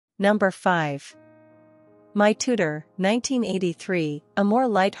Number 5. My Tutor, 1983, a more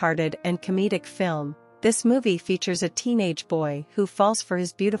lighthearted and comedic film. This movie features a teenage boy who falls for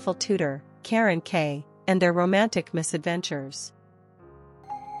his beautiful tutor, Karen Kay, and their romantic misadventures.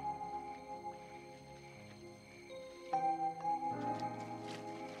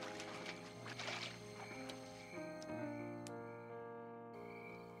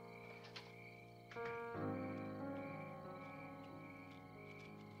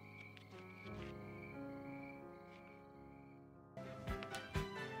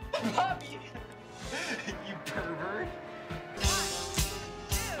 Bobby! You pervert! 1,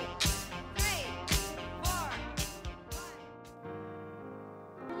 2, 3, 4.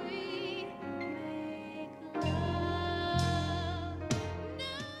 We make love.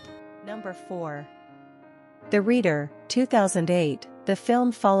 Number 4. The Reader, 2008. The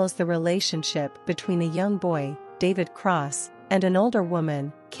film follows the relationship between a young boy, David Cross, and an older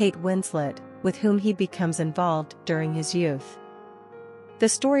woman, Kate Winslet, with whom he becomes involved during his youth. The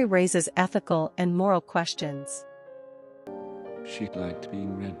story raises ethical and moral questions. She liked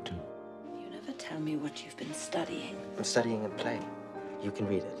being read to. You never tell me what you've been studying. I'm studying a play. You can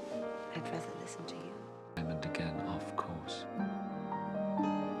read it. I'd rather listen to you. Time and again off course.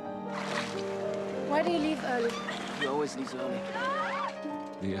 Why do you leave early? He always leaves early.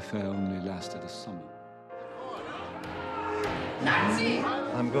 The affair only lasted a summer.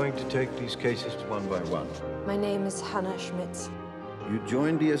 I'm going to take these cases one by one. My name is Hannah Schmitz. You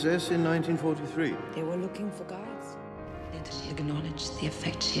joined DSS in 1943. They were looking for guards. Did she acknowledge the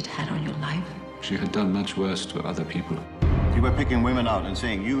effect she had had on your life? She had done much worse to other people. You were picking women out and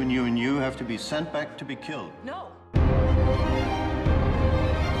saying, you and you and you have to be sent back to be killed. No.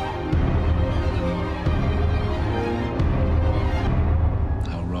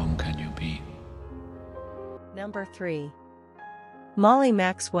 How wrong can you be? Number 3. Molly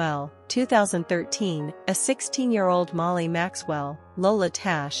Maxwell, 2013. A 16-year-old Molly Maxwell, Lola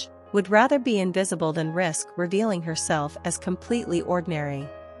Tash, would rather be invisible than risk revealing herself as completely ordinary.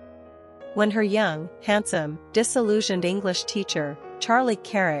 When her young, handsome, disillusioned English teacher, Charlie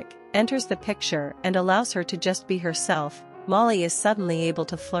Carrick, enters the picture and allows her to just be herself, Molly is suddenly able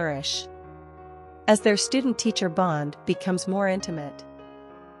to flourish. As their student-teacher bond becomes more intimate.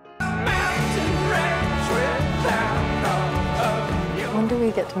 When do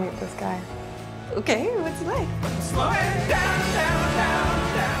we get to meet this guy? Okay, what's it like?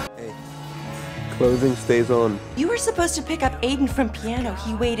 Hey. Clothing stays on. You were supposed to pick up Aiden from piano.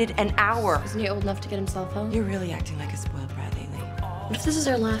 He waited an hour. Isn't he old enough to get himself home? You're really acting like a spoiled brat lately. What if this is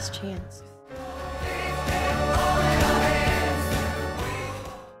our last chance?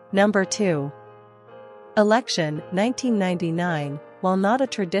 Number 2. Election, 1999. While not a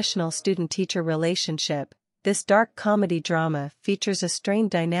traditional student-teacher relationship, this dark comedy drama features a strained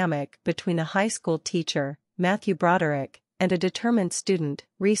dynamic between a high school teacher, Matthew Broderick, and a determined student,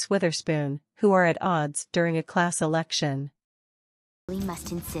 Reese Witherspoon, who are at odds during a class election. We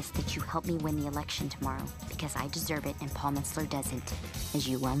must insist that you help me win the election tomorrow, because I deserve it and Paul Metzler doesn't, as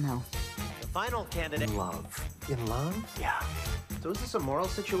you well know. The final candidate. In love. In love? Yeah. So is this a moral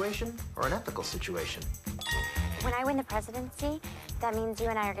situation or an ethical situation? When I win the presidency, that means you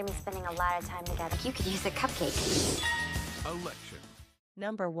and I are going to be spending a lot of time together. You could use a cupcake. Election.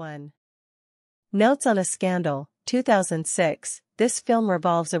 Number 1. Notes on a Scandal, 2006. This film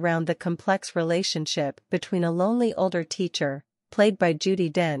revolves around the complex relationship between a lonely older teacher, played by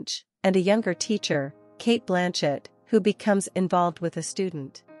Judi Dench, and a younger teacher, Kate Blanchett, who becomes involved with a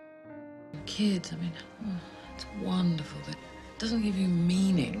student. Kids, it's wonderful. That doesn't give you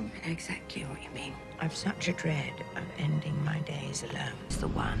meaning. I know exactly what you mean. I've such a dread of ending my days alone. It's the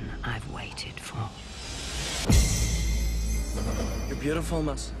one I've waited for. You're beautiful,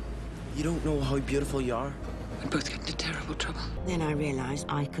 Miss. You don't know how beautiful you are. We both get into terrible trouble. Then I realized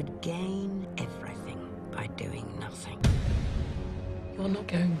I could gain everything by doing nothing. You're not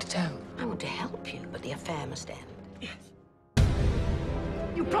going to tell. I want to help you, but the affair must end. Yes.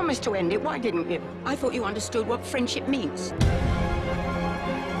 You promised to end it, why didn't you? I thought you understood what friendship means.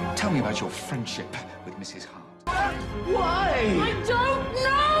 Tell me about your friendship with Mrs. Hart. Why? I don't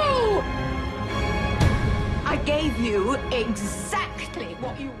know! I gave you exactly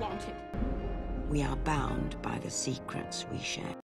what you wanted. We are bound by the secrets we share.